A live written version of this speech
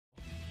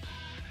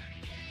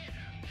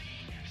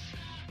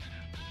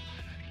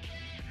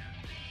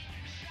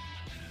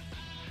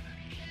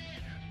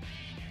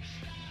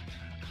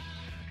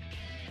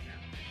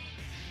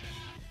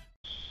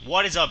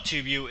What is up,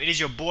 TubeU? It is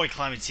your boy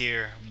Clemen7s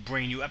here,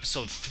 bringing you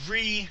episode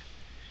 3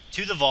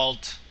 to the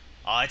vault.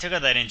 I took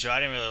out that intro.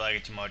 I didn't really like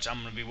it too much. I'm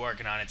going to be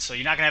working on it, so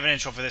you're not going to have an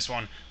intro for this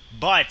one.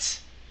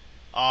 But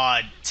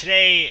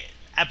today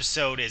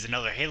episode is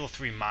another Halo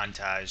 3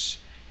 montage,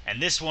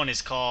 and this one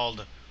is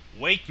called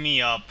Wake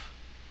Me Up.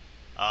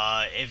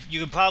 If you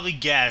could probably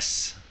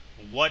guess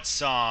what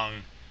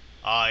song,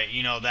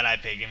 that I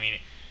picked. I mean,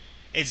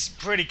 it's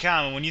pretty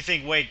common when you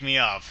think Wake Me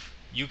Up.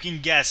 You can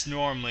guess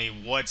normally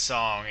what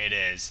song it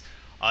is.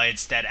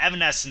 It's that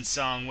Evanescence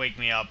song, Wake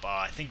Me Up.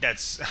 I think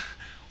that's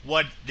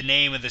what the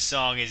name of the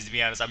song is, to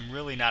be honest. I'm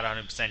really not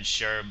 100%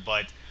 sure,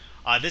 but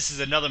this is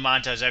another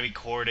montage I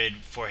recorded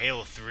for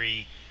Halo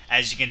 3.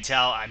 As you can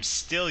tell, I'm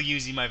still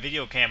using my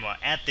video camera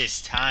at this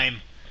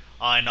time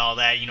and all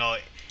that. I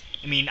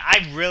mean,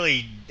 I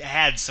really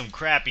had some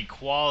crappy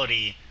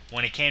quality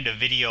when it came to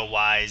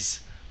video-wise,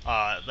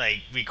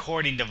 like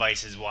recording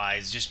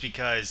devices-wise, just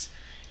because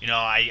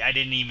I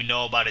didn't even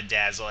know about a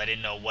Dazzle. I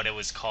didn't know what it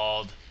was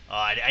called.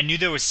 I knew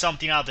there was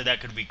something out there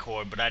that could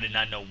record, but I did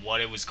not know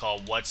what it was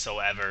called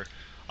whatsoever.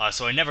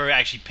 So I never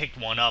actually picked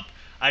one up.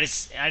 I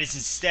just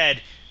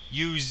instead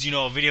used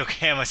a video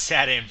camera,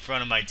 sat it in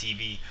front of my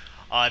TV.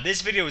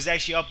 This video was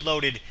actually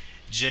uploaded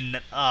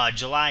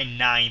July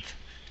 9th,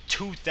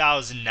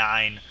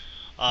 2009.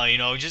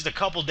 Just a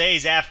couple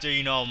days after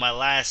my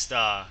last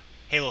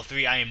Halo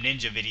 3 I Am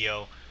Ninja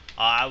video.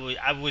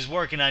 I was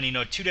working on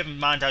two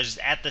different montages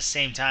at the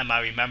same time.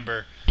 I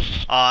remember.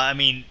 I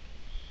mean,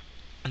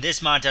 this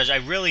montage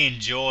I really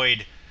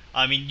enjoyed.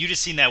 I mean, you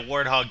just seen that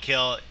Warthog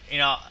kill.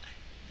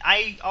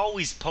 I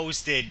always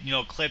posted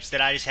clips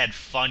that I just had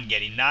fun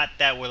getting, not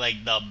that were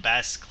like the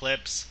best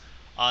clips.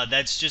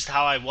 That's just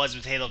how I was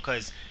with Halo,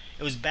 because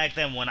it was back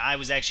then when I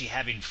was actually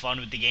having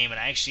fun with the game and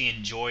I actually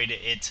enjoyed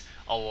it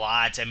a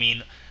lot. I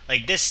mean,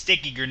 like this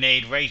sticky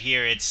grenade right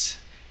here, it's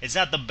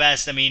not the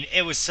best. I mean,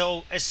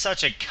 it's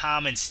such a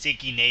common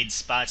sticky nade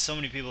spot. So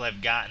many people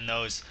have gotten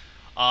those.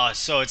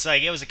 So it's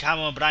like, it was a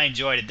common one, but I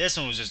enjoyed it. This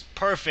one was just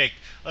perfect.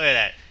 Look at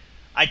that.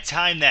 I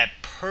timed that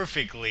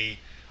perfectly.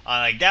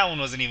 Like, that one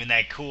wasn't even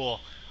that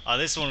cool.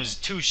 This one was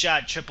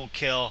 2-shot triple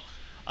kill.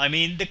 I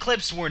mean, the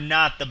clips were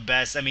not the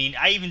best. I mean,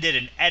 I even did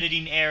an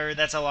editing error.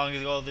 That's how long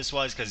ago this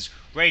was, because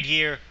right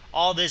here,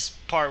 all this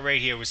part right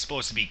here was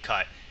supposed to be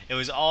cut. It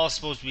was all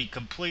supposed to be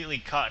completely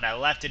cut, and I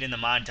left it in the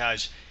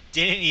montage.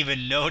 Didn't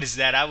even notice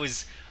that. I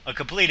was a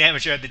complete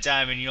amateur at the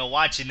time, and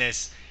watching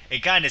this,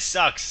 it kind of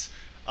sucks.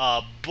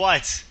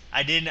 But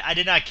I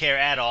did not care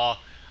at all.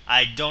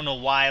 I don't know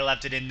why I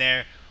left it in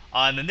there.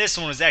 And then this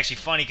one was actually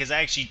funny because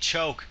I actually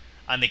choke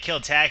on the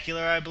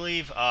Kill-tacular, I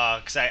believe,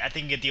 because I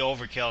think get the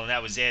overkill, and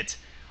that was it.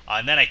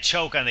 And then I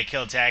choke on the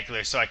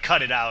Kill-tacular, so I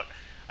cut it out.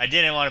 I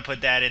didn't want to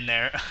put that in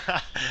there.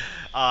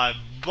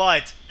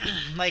 But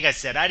like I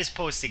said, I just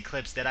posted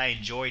clips that I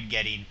enjoyed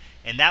getting,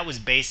 and that was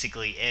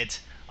basically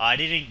it. I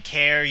didn't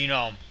care,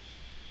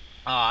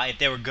 if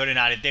they were good or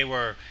not, if they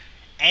were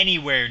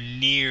anywhere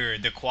near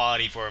the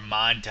quality for a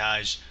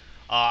montage.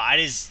 I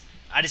just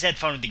had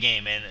fun with the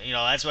game, and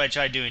that's what I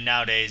try doing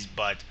nowadays.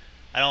 But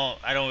I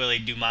don't really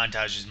do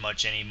montages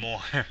much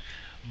anymore.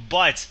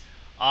 But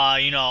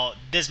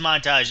this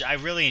montage I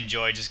really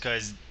enjoyed, just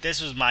because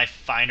this was my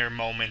finer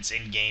moments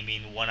in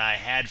gaming, when I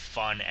had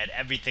fun at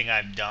everything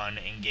I've done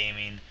in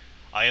gaming.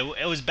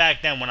 It was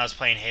back then when I was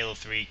playing Halo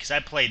 3, because I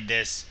played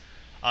this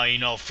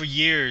for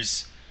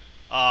years.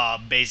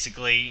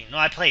 Basically,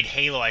 I played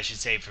Halo, I should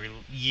say, for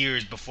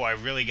years before I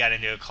really got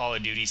into a Call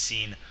of Duty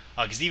scene.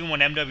 Because even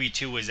when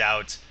MW2 was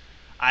out,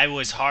 I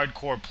was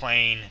hardcore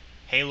playing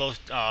Halo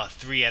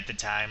 3 at the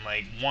time,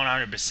 like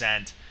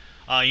 100%.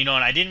 And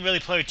I didn't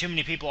really play with too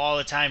many people all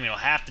the time.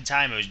 Half the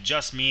time it was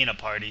just me in a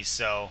party.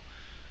 So,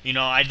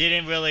 I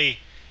didn't really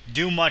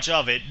do much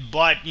of it.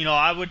 But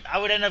I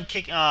would end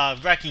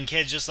up wrecking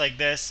kids just like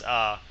this,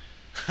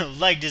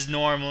 like this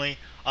normally.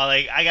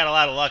 Like, I got a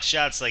lot of luck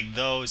shots like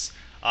those.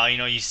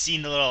 You've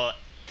seen the little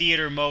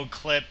theater mode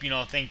clip,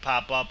 thing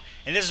pop up.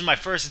 And this was my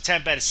first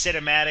attempt at a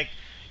cinematic.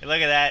 And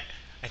look at that.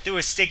 I threw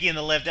a sticky in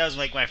the lift. That was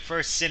like my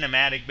first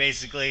cinematic,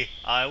 basically.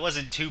 It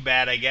wasn't too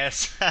bad, I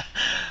guess.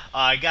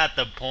 I got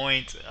the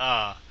point.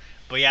 But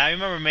yeah, I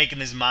remember making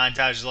this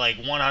montage like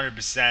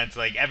 100%,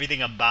 like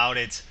everything about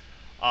it.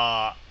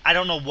 I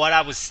don't know what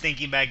I was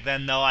thinking back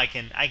then, though. I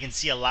can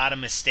see a lot of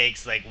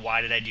mistakes, like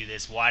why did I do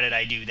this? Why did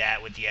I do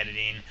that with the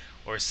editing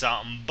or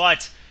something?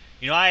 But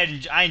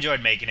I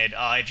enjoyed making it.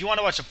 If you want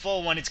to watch a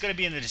full one, it's going to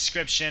be in the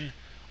description.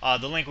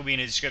 The link will be in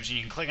the description.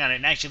 You can click on it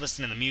and actually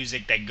listen to the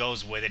music that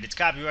goes with it. It's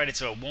copyrighted,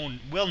 so it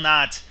will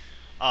not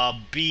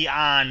be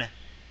on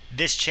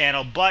this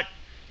channel, but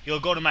you'll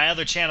go to my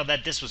other channel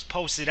that this was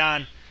posted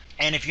on.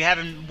 And if you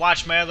haven't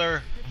watched my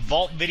other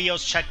Vault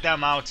videos, check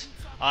them out.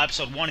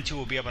 Episode 1 and 2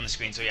 will be up on the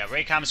screen. So yeah,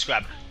 rate, comment,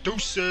 subscribe.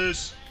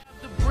 Deuces!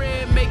 The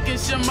bread, making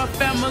sure my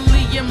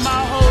family and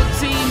my whole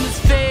team is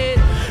fed.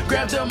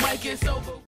 Grab the mic, it's over.